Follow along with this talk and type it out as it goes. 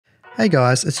Hey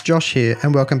guys, it's Josh here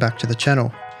and welcome back to the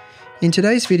channel. In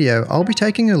today's video, I'll be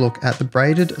taking a look at the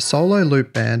braided solo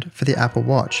loop band for the Apple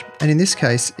Watch, and in this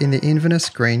case, in the Inverness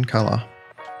Green colour.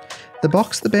 The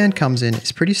box the band comes in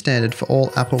is pretty standard for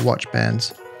all Apple Watch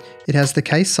bands. It has the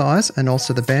case size and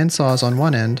also the band size on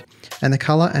one end, and the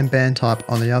colour and band type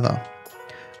on the other.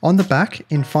 On the back,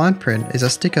 in fine print, is a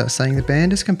sticker saying the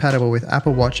band is compatible with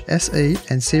Apple Watch SE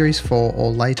and Series 4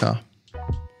 or later.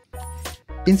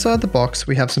 Inside the box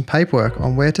we have some paperwork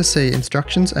on where to see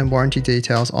instructions and warranty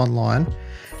details online,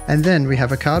 and then we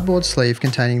have a cardboard sleeve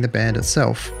containing the band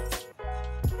itself.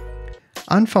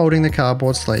 Unfolding the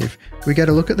cardboard sleeve, we get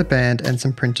a look at the band and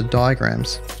some printed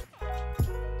diagrams.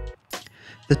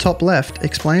 The top left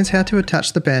explains how to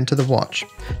attach the band to the watch,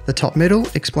 the top middle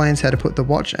explains how to put the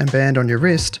watch and band on your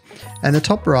wrist, and the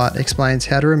top right explains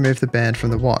how to remove the band from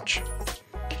the watch.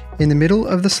 In the middle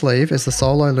of the sleeve is the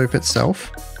solo loop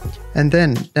itself, and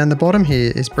then down the bottom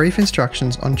here is brief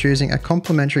instructions on choosing a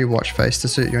complementary watch face to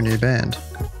suit your new band.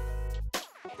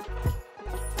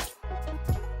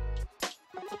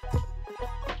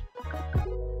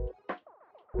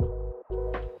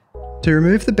 To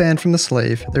remove the band from the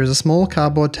sleeve, there is a small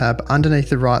cardboard tab underneath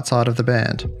the right side of the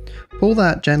band. Pull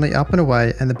that gently up and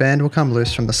away and the band will come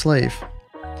loose from the sleeve.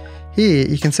 Here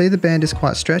you can see the band is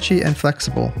quite stretchy and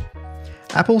flexible.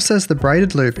 Apple says the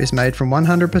braided loop is made from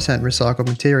 100% recycled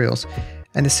materials,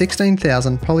 and the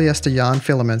 16,000 polyester yarn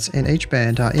filaments in each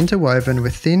band are interwoven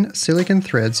with thin silicone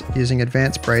threads using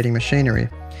advanced braiding machinery,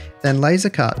 then laser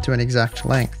cut to an exact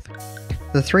length.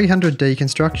 The 300D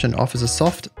construction offers a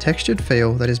soft, textured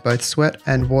feel that is both sweat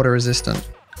and water resistant.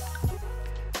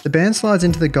 The band slides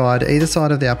into the guide either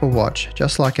side of the Apple Watch,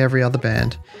 just like every other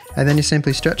band, and then you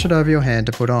simply stretch it over your hand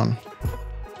to put on.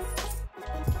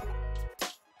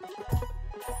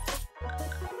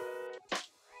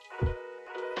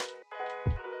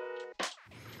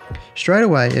 Straight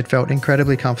away it felt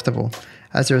incredibly comfortable,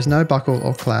 as there is no buckle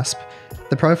or clasp.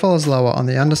 The profile is lower on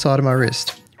the underside of my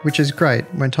wrist, which is great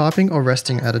when typing or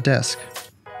resting at a desk.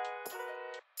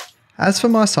 As for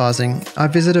my sizing, I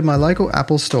visited my local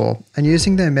Apple store, and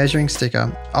using their measuring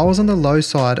sticker, I was on the low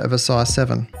side of a size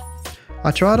 7.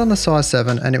 I tried on the size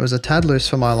 7 and it was a tad loose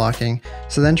for my liking,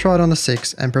 so then tried on the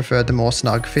 6 and preferred the more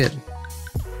snug fit.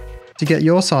 To get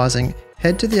your sizing,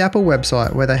 head to the Apple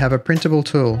website where they have a printable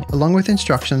tool, along with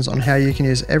instructions on how you can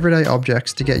use everyday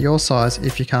objects to get your size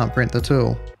if you can't print the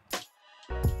tool.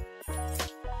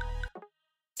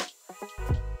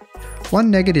 One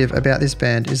negative about this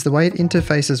band is the way it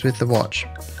interfaces with the watch.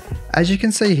 As you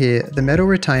can see here, the metal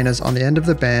retainers on the end of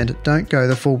the band don't go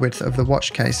the full width of the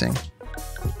watch casing.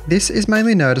 This is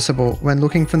mainly noticeable when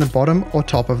looking from the bottom or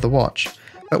top of the watch,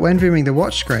 but when viewing the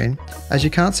watch screen, as you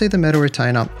can't see the metal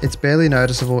retainer, it's barely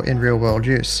noticeable in real-world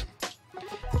use.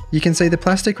 You can see the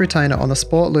plastic retainer on the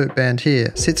Sport Loop band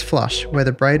here sits flush where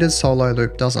the braided solo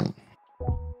loop doesn't.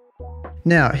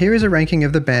 Now, here is a ranking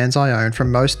of the bands I own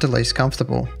from most to least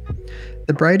comfortable.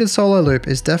 The braided solo loop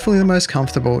is definitely the most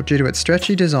comfortable due to its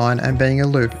stretchy design, and being a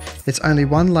loop, it's only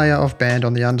one layer of band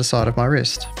on the underside of my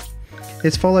wrist.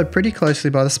 It's followed pretty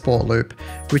closely by the Sport Loop,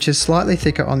 which is slightly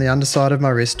thicker on the underside of my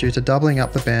wrist due to doubling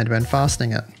up the band when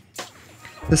fastening it.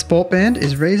 The Sport Band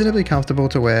is reasonably comfortable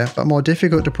to wear, but more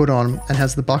difficult to put on and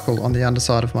has the buckle on the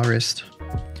underside of my wrist.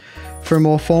 For a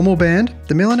more formal band,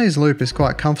 the Milanese Loop is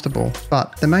quite comfortable,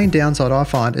 but the main downside I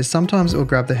find is sometimes it will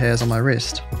grab the hairs on my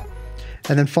wrist.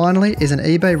 And then finally is an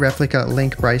eBay replica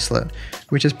link bracelet,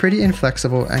 which is pretty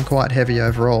inflexible and quite heavy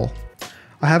overall.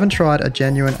 I haven't tried a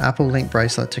genuine Apple link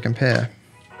bracelet to compare.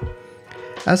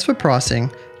 As for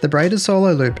pricing, the braided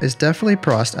solo loop is definitely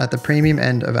priced at the premium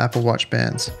end of Apple Watch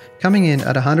bands, coming in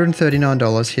at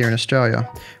 $139 here in Australia,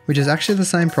 which is actually the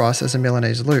same price as a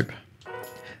Milanese loop.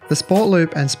 The Sport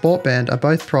Loop and Sport Band are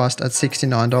both priced at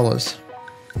 $69.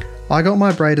 I got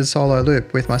my braided solo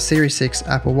loop with my Series 6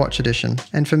 Apple Watch edition,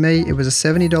 and for me it was a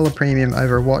 $70 premium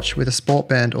over a watch with a Sport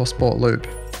Band or Sport Loop.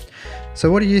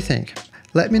 So what do you think?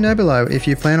 Let me know below if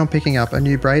you plan on picking up a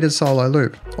new braided solo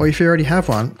loop, or if you already have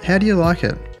one, how do you like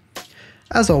it?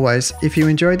 As always, if you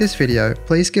enjoyed this video,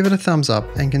 please give it a thumbs up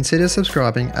and consider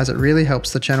subscribing as it really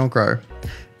helps the channel grow.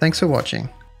 Thanks for watching.